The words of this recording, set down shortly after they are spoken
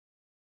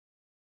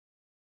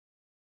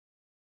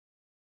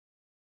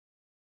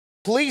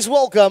Please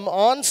welcome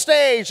on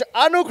stage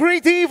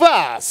Anukreethy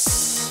Vas.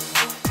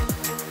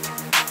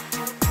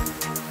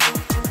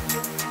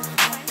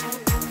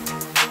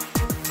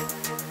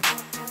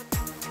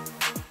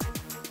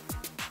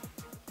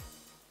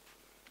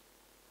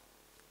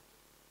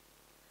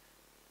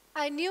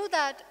 I knew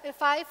that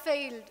if I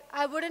failed,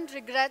 I wouldn't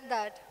regret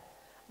that.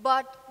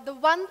 But the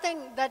one thing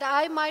that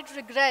I might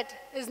regret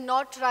is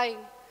not trying.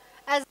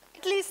 As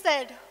rightly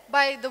said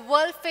by the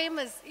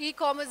world-famous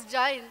e-commerce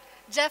giant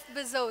Jeff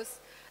Bezos,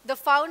 the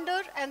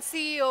founder and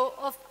CEO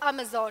of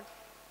Amazon.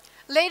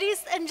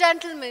 Ladies and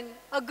gentlemen,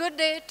 a good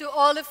day to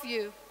all of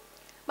you.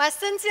 My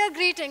sincere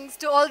greetings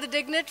to all the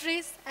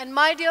dignitaries and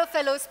my dear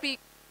fellow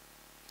speakers.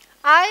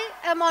 I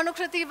am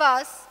Anukreethy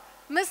Vas,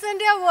 Miss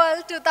India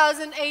World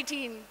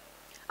 2018.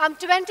 I'm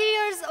 20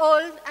 years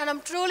old and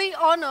I'm truly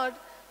honored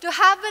to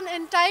have been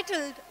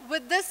entitled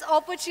with this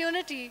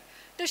opportunity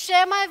to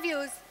share my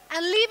views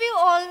and leave you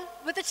all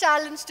with a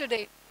challenge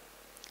today.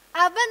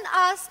 I've been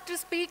asked to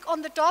speak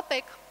on the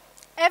topic,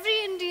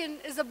 every Indian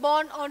is a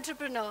born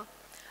entrepreneur.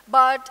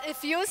 But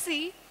if you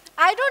see,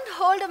 I don't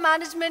hold a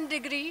management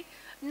degree,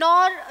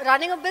 nor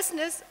running a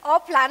business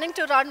or planning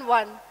to run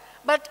one.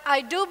 But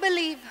I do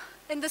believe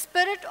in the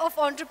spirit of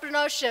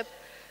entrepreneurship,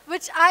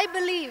 which I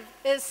believe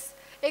is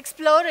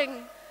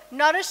exploring,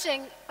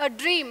 nourishing a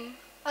dream,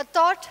 a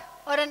thought,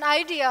 or an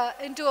idea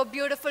into a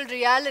beautiful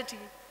reality.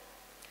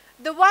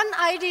 The one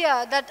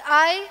idea that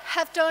I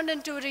have turned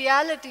into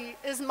reality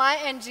is my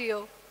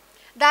NGO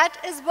that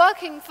is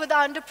working for the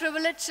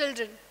underprivileged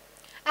children.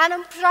 And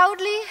I'm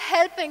proudly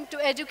helping to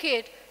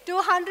educate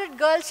 200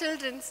 girl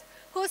children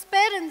whose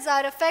parents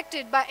are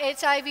affected by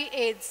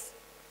HIV/AIDS.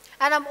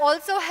 And I'm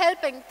also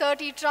helping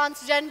 30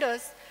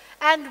 transgenders,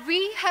 and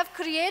we have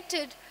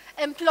created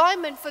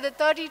employment for the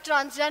 30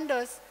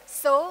 transgenders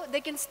so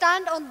they can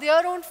stand on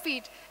their own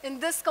feet in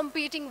this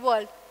competing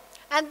world.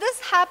 And this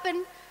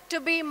happened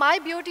to be my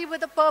beauty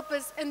with a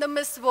purpose in the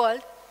Miss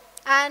World.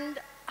 And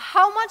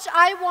how much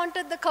I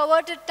wanted the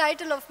coveted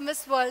title of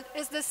Miss World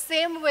is the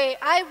same way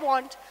I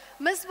want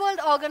Miss World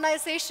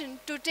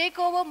organization to take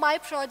over my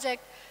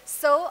project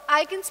so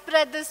I can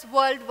spread this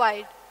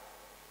worldwide.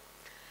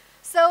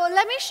 So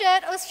let me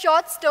share a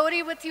short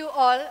story with you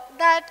all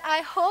that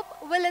I hope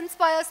will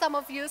inspire some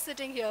of you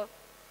sitting here.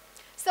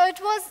 So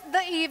it was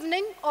the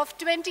evening of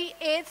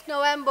 28th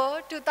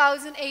November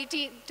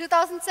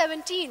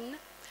 2017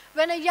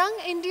 when a young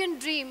Indian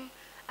dream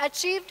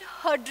achieved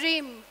her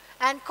dream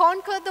and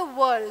conquered the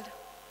world.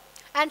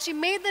 And she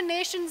made the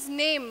nation's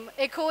name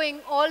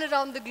echoing all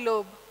around the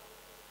globe.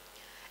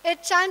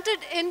 It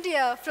chanted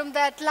India from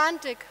the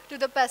Atlantic to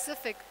the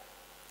Pacific.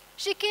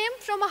 She came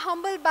from a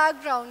humble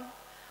background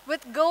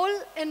with goal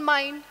in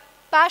mind,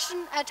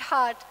 passion at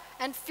heart,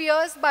 and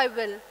fierce by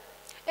will.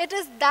 It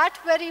is that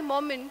very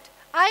moment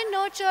I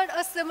nurtured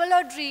a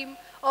similar dream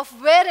of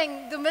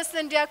wearing the Miss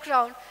India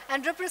crown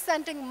and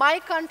representing my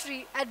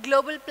country at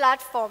global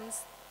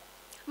platforms.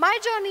 My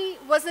journey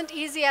wasn't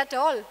easy at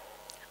all.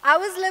 I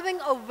was living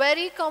a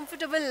very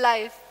comfortable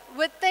life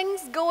with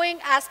things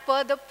going as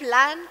per the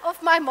plan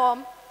of my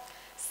mom.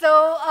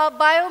 So a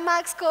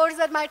biomax course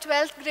at my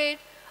 12th grade,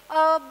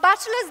 a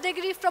bachelor's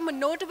degree from a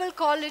notable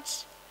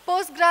college,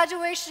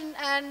 post-graduation,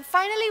 and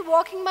finally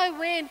walking my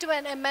way into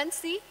an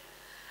MNC,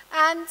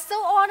 and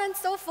so on and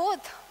so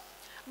forth.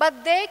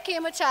 But there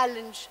came a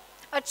challenge,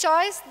 a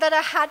choice that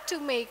I had to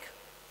make,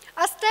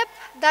 a step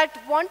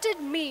that wanted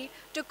me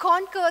to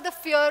conquer the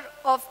fear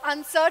of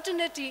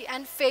uncertainty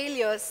and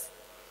failures.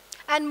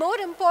 And more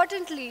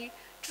importantly,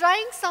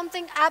 trying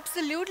something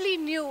absolutely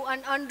new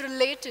and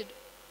unrelated.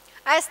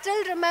 I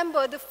still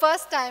remember the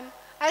first time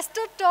I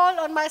stood tall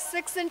on my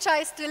 6-inch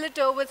high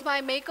stiletto with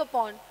my makeup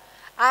on.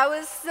 I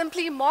was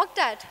simply mocked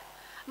at.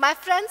 My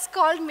friends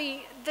called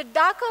me the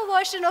darker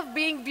version of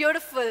being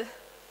beautiful.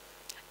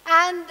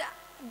 And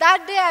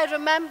that day I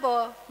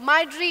remember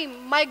my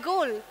dream, my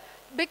goal,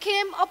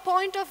 became a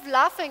point of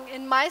laughing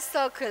in my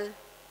circle.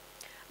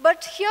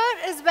 But here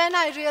is when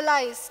I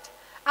realized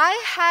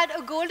I had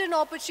a golden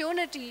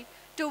opportunity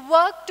to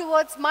work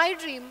towards my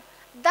dream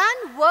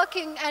than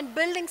working and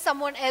building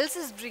someone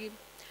else's dream.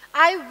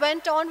 I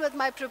went on with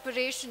my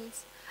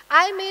preparations.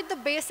 I made the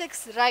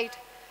basics right,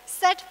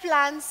 set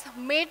plans,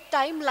 made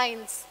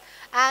timelines,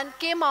 and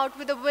came out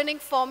with a winning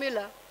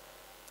formula.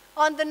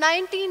 On the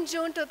 19th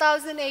June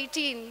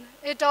 2018,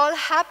 it all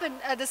happened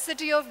at the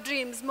City of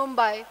Dreams,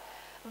 Mumbai,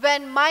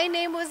 when my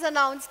name was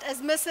announced as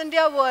Miss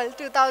India World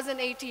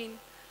 2018.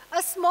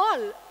 A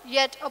small,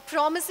 yet a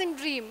promising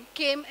dream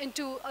came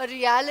into a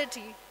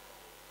reality.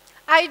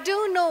 I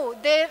do know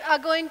there are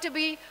going to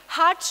be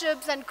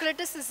hardships and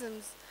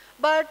criticisms,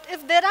 but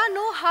if there are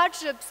no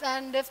hardships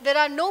and if there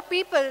are no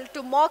people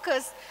to mock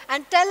us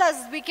and tell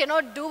us we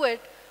cannot do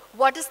it,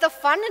 what is the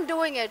fun in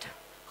doing it?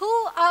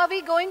 Who are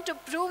we going to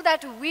prove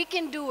that we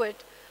can do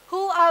it?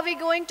 Who are we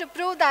going to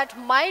prove that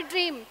my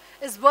dream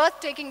is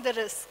worth taking the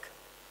risk?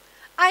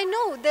 I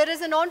know there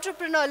is an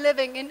entrepreneur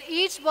living in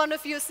each one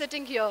of you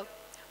sitting here,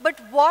 but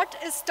what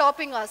is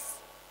stopping us?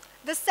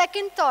 The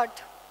second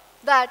thought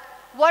that,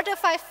 what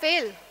if I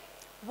fail?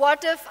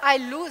 What if I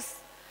lose?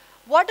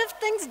 What if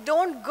things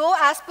don't go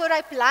as per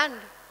I planned?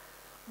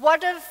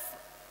 What if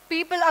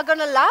people are going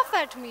to laugh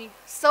at me?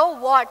 So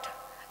what?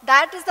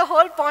 That is the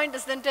whole point,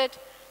 isn't it?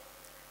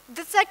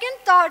 The second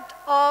thought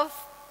of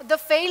the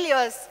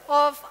failures,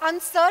 of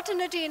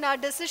uncertainty in our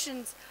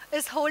decisions,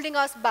 is holding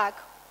us back.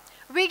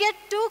 We get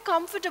too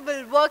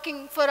comfortable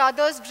working for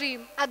others'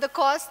 dream at the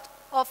cost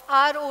of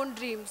our own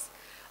dreams,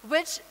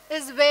 which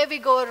is where we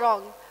go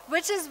wrong,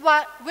 which is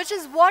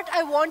what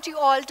I want you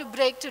all to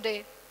break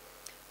today.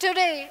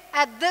 Today,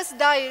 at this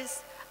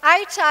dais,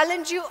 I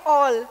challenge you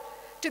all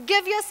to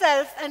give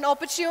yourself an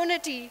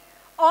opportunity,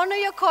 honor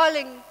your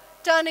calling,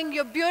 turning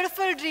your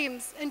beautiful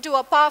dreams into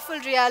a powerful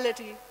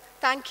reality.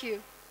 Thank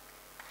you.